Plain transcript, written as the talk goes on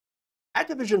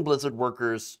Activision Blizzard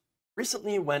workers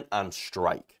recently went on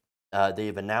strike.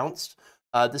 They've announced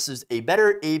this is a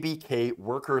Better ABK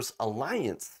Workers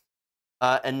Alliance.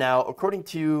 And now, according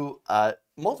to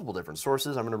multiple different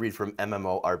sources, I'm going to read from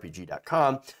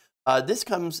MMORPG.com. This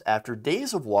comes after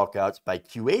days of walkouts by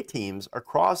QA teams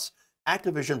across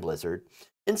Activision Blizzard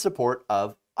in support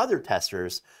of other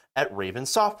testers at Raven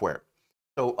Software.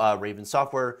 So Raven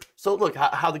Software. So look,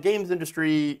 how the games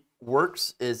industry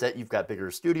works is that you've got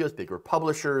bigger studios, bigger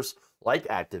publishers like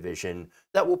Activision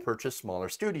that will purchase smaller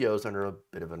studios under a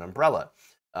bit of an umbrella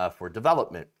for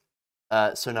development.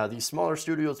 So now these smaller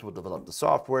studios will develop the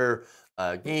software,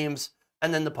 games,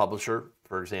 and then the publisher,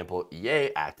 for example,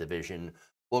 EA, Activision,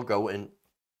 will go and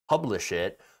publish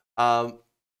it and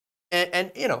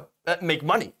make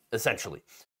money, essentially.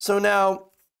 So now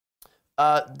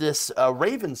this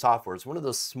Raven Software is one of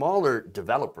those smaller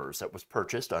developers that was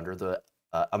purchased under the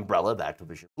umbrella of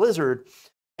Activision Blizzard,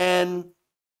 and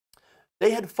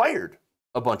they had fired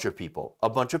a bunch of people, a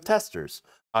bunch of testers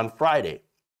on Friday.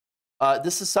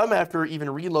 This is some after even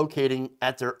relocating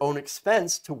at their own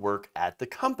expense to work at the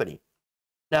company.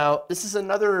 Now, this is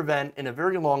another event in a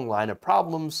very long line of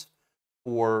problems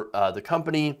for the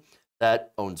company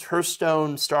that owns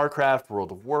Hearthstone, StarCraft,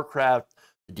 World of Warcraft,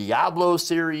 the Diablo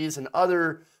series, and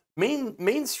other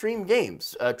mainstream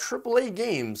games, AAA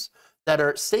games that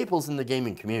are staples in the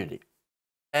gaming community.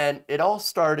 And it all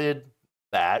started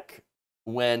back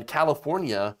when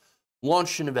California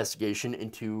launched an investigation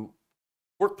into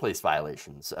workplace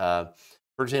violations. For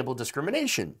example,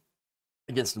 discrimination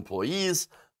against employees,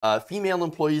 female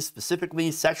employees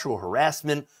specifically, sexual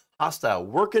harassment, hostile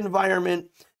work environment,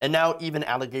 and now even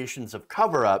allegations of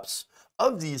cover-ups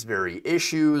of these very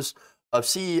issues of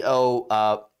CEO,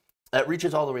 that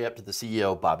reaches all the way up to the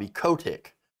CEO, Bobby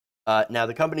Kotick. Now,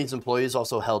 the company's employees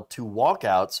also held 2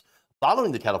 walkouts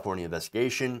following the California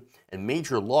investigation and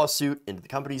major lawsuit into the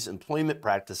company's employment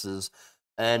practices.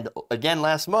 And again,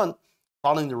 last month,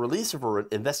 following the release of an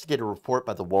investigative report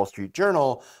by the Wall Street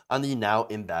Journal on the now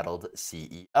embattled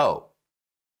CEO.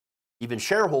 Even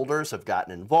shareholders have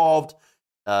gotten involved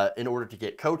in order to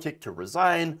get Kotick to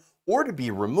resign or to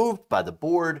be removed by the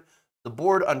board. The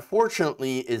board,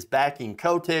 unfortunately, is backing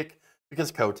Kotick because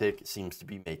Kotick seems to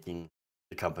be making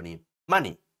the company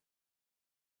money.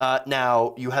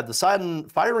 Now, you had the sudden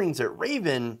firings at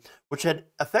Raven, which had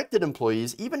affected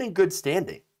employees even in good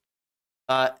standing.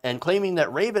 And claiming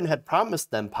that Raven had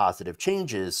promised them positive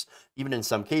changes, even in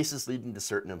some cases leading to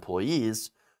certain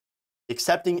employees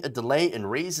accepting a delay in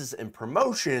raises and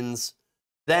promotions,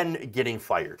 then getting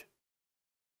fired.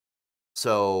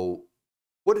 So,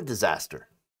 what a disaster.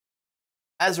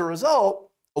 As a result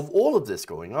of all of this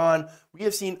going on, we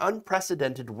have seen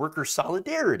unprecedented worker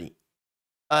solidarity.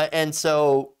 And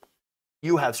so,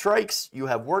 you have strikes, you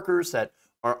have workers that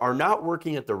are not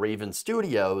working at the Raven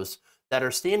studios that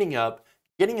are standing up,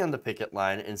 getting on the picket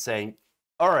line and saying,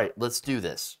 all right, let's do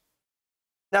this.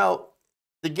 Now,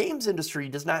 the games industry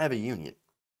does not have a union.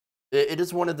 It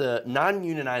is one of the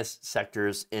non-unionized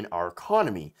sectors in our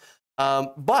economy.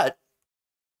 But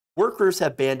workers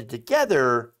have banded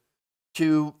together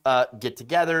to get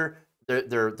together.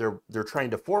 They're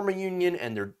trying to form a union,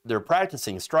 and they're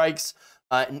practicing strikes.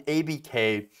 And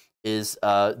ABK is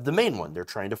the main one. They're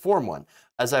trying to form one.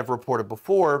 As I've reported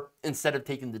before, instead of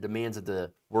taking the demands of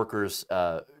the workers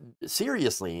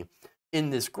seriously, in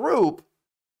this group,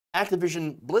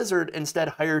 Activision Blizzard instead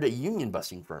hired a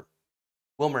union-busting firm,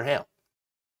 WilmerHale.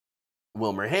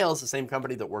 WilmerHale is the same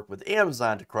company that worked with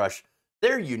Amazon to crush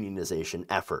their unionization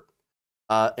effort.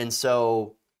 And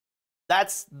so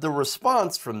that's the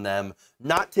response from them,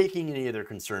 not taking any of their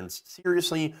concerns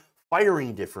seriously,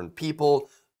 firing different people,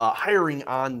 hiring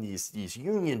on these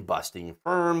union-busting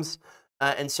firms.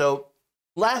 And so,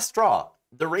 last straw.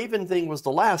 The Raven thing was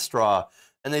the last straw.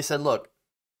 And they said, look,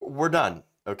 we're done,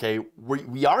 okay?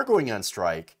 We are going on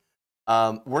strike.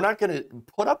 We're not going to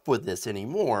put up with this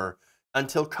anymore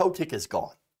until Kotick is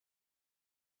gone.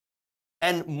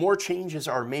 And more changes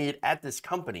are made at this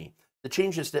company, the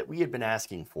changes that we had been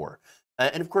asking for.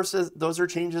 And of course, those are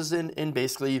changes in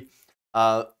basically,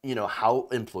 how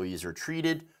employees are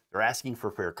treated. They're asking for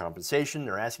fair compensation.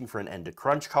 They're asking for an end to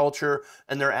crunch culture.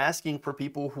 And they're asking for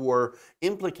people who are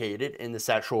implicated in the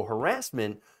sexual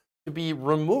harassment to be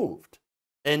removed.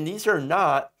 And these are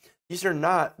not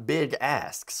big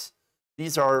asks.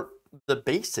 These are the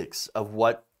basics of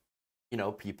what,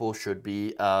 people should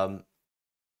be,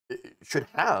 should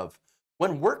have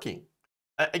when working.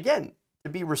 Again, to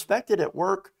be respected at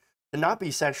work, to not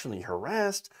be sexually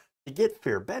harassed, to get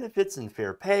fair benefits and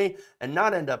fair pay, and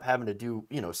not end up having to do,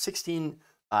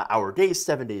 16-hour days,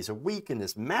 7 days a week in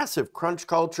this massive crunch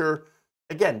culture.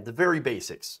 again, the very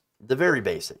basics, the very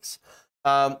basics.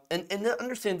 And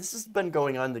understand this has been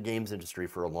going on in the games industry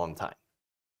for a long time.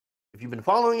 If you've been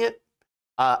following it,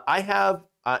 I have,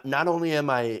 not only am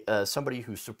I somebody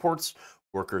who supports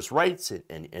workers' rights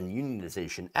and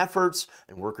unionization efforts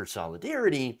and worker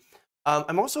solidarity,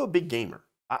 I'm also a big gamer.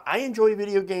 I enjoy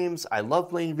video games. I love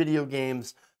playing video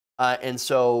games. And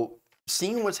so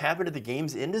seeing what's happened to the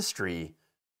games industry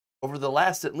over the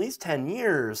last at least 10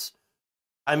 years,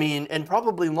 I mean, and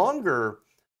probably longer,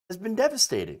 has been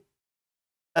devastating.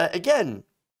 Again,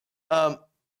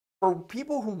 for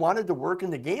people who wanted to work in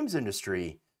the games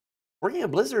industry, working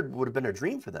at Blizzard would have been a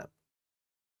dream for them.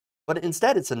 But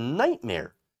instead, it's a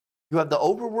nightmare. You have the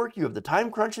overwork, you have the time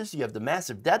crunches, you have the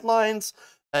massive deadlines,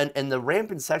 and the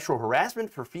rampant sexual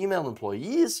harassment for female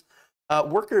employees.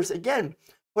 Workers, again,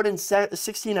 put in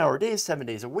 16-hour days, 7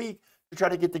 days a week to try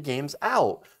to get the games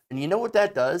out. And you know what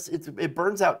that does? It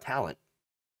burns out talent.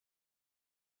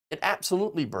 It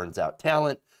absolutely burns out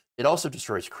talent. It also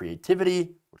destroys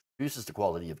creativity, which reduces the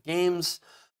quality of games.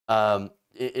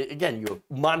 Again, you have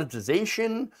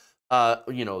monetization,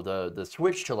 you know, the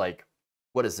switch to, like,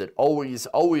 what is it? Always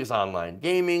online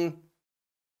gaming,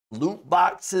 loot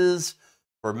boxes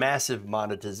for massive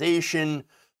monetization.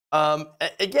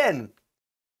 Again,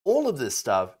 all of this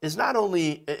stuff is not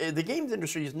only, the games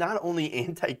industry is not only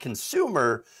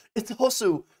anti-consumer, it's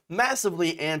also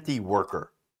massively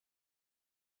anti-worker.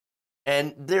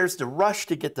 And there's the rush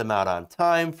to get them out on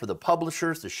time for the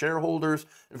publishers, the shareholders,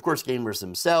 and of course, gamers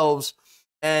themselves.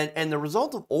 And the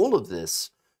result of all of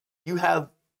this, you have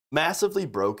massively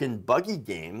broken, buggy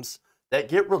games that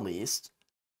get released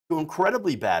to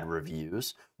incredibly bad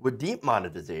reviews with deep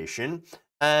monetization.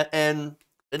 And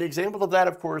an example of that,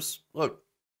 of course, look,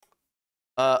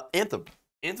 Anthem.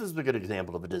 Anthem's a good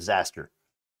example of a disaster.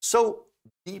 So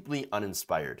deeply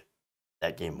uninspired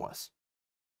that game was.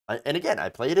 And again, I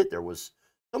played it. There was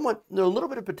a little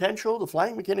bit of potential. The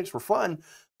flying mechanics were fun,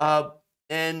 but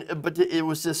it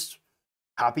was just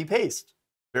copy paste.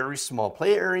 Very small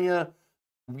play area,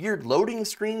 weird loading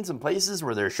screens in places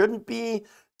where there shouldn't be,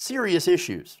 serious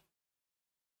issues.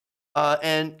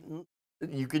 And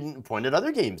you can point at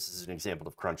other games as an example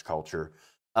of crunch culture.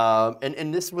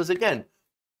 And this was, again,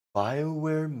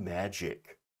 BioWare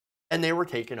Magic, and they were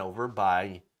taken over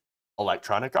by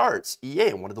Electronic Arts,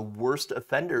 EA, one of the worst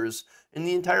offenders in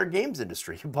the entire games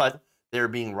industry, but they're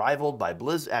being rivaled by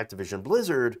Activision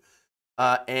Blizzard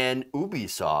and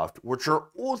Ubisoft, which are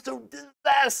also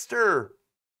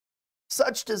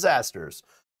such disasters.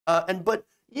 But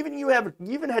even you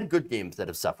even had good games that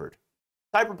have suffered.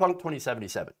 Cyberpunk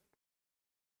 2077.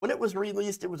 When it was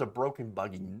released, it was a broken,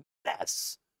 buggy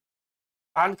mess.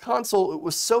 On console, it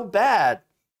was so bad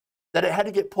that it had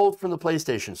to get pulled from the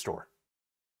PlayStation Store.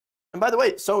 And by the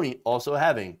way, Sony also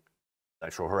having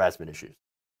sexual harassment issues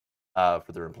for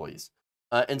their employees.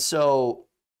 And so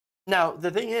now the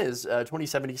thing is,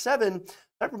 2077,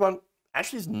 Cyberpunk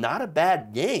actually is not a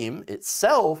bad game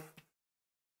itself.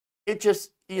 It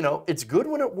just, you know, it's good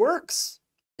when it works.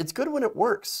 It's good when it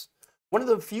works. One of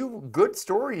the few good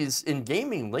stories in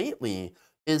gaming lately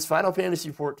is Final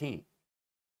Fantasy XIV.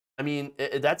 I mean,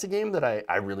 that's a game that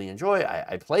I really enjoy.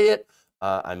 I play it.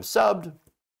 I'm subbed.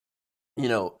 You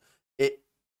know,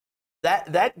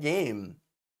 that game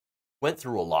went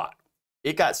through a lot.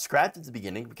 It got scrapped at the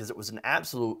beginning because it was an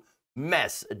absolute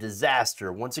mess, a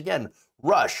disaster. Once again,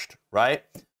 rushed, right?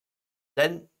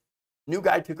 Then new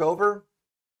guy took over,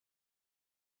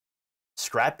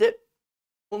 scrapped it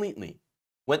completely.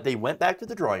 They went back to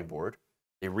the drawing board,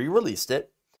 they re-released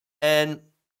it, and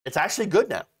it's actually good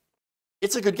now.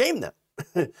 It's a good game now.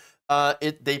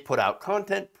 They put out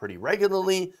content pretty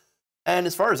regularly. And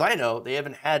as far as I know, they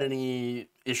haven't had any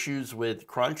issues with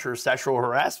crunch or sexual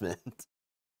harassment.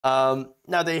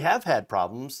 Now, they have had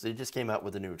problems. They just came out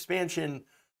with a new expansion.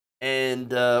 And,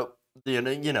 the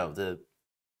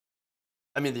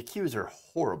queues are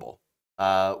horrible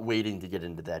waiting to get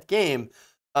into that game.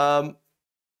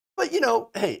 But,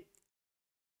 hey,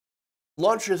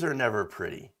 launches are never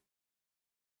pretty.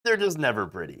 They're just never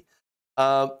pretty.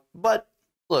 But,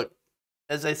 look,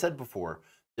 as I said before,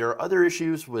 there are other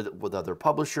issues with other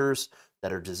publishers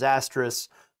that are disastrous.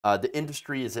 The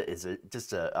industry is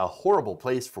just a horrible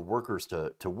place for workers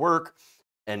to work.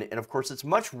 And of course, it's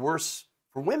much worse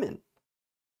for women.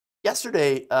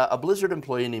 Yesterday, a Blizzard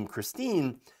employee named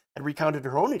Christine had recounted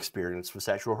her own experience with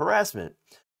sexual harassment,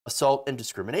 assault, and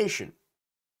discrimination.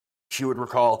 She would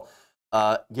recall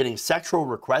getting sexual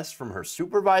requests from her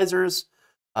supervisors.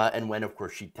 And when, of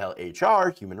course, she'd tell HR,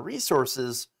 human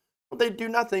resources, well, they'd do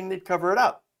nothing, they'd cover it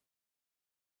up.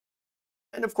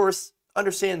 And of course,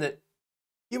 understand that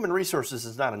human resources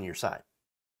is not on your side.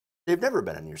 they've never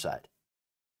been on your side.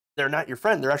 They're not your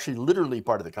friend. They're actually literally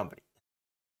part of the company.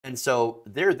 And so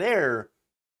they're there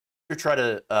to try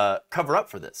to cover up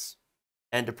for this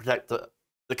and to protect the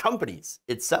companies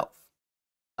itself.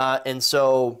 And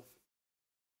so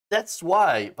that's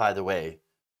why, by the way,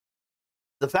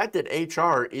 the fact that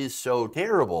HR is so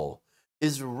terrible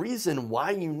is the reason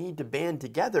why you need to band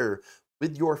together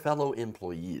with your fellow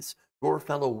employees, your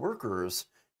fellow workers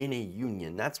in a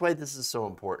union. That's why this is so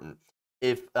important.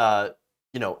 If,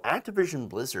 Activision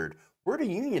Blizzard were to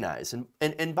unionize,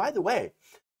 and by the way,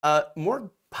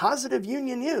 more positive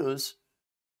union news,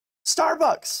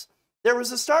 Starbucks. There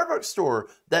was a Starbucks store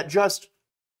that just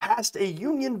passed a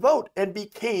union vote and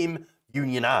became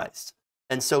unionized.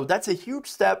 And so that's a huge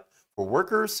step for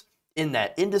workers in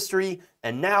that industry.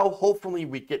 And now hopefully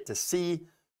we get to see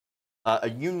a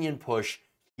union push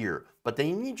here, but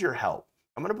they need your help.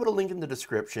 I'm going to put a link in the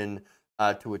description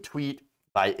to a tweet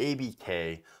by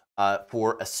ABK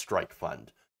for a strike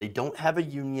fund. They don't have a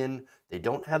union. They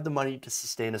don't have the money to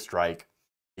sustain a strike.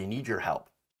 They need your help.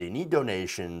 They need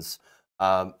donations.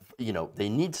 They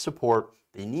need support.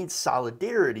 They need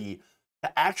solidarity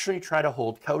to actually try to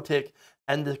hold Kotick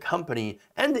and the company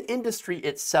and the industry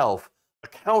itself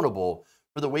accountable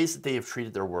for the ways that they have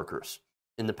treated their workers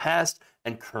in the past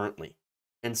and currently.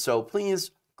 And so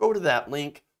please go to that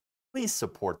link. Please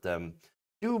support them.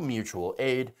 Do mutual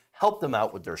aid. Help them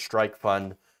out with their strike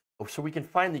fund so we can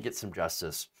finally get some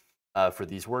justice for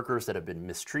these workers that have been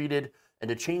mistreated and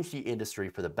to change the industry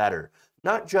for the better.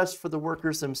 Not just for the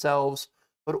workers themselves,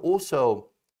 but also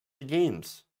the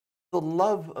games, the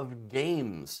love of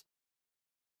games.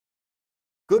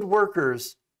 Good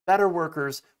workers, better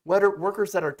workers,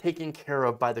 workers that are taken care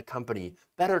of by the company,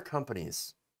 better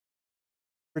companies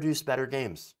produce better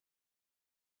games.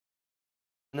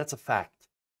 And that's a fact.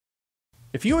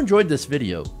 If you enjoyed this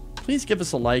video, please give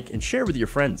us a like and share with your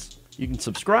friends. You can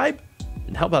subscribe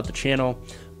and help out the channel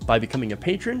by becoming a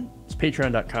patron. It's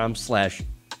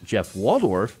patreon.com/Jeff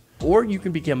Waldorf, or you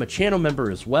can become a channel member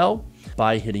as well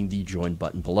by hitting the join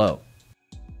button below.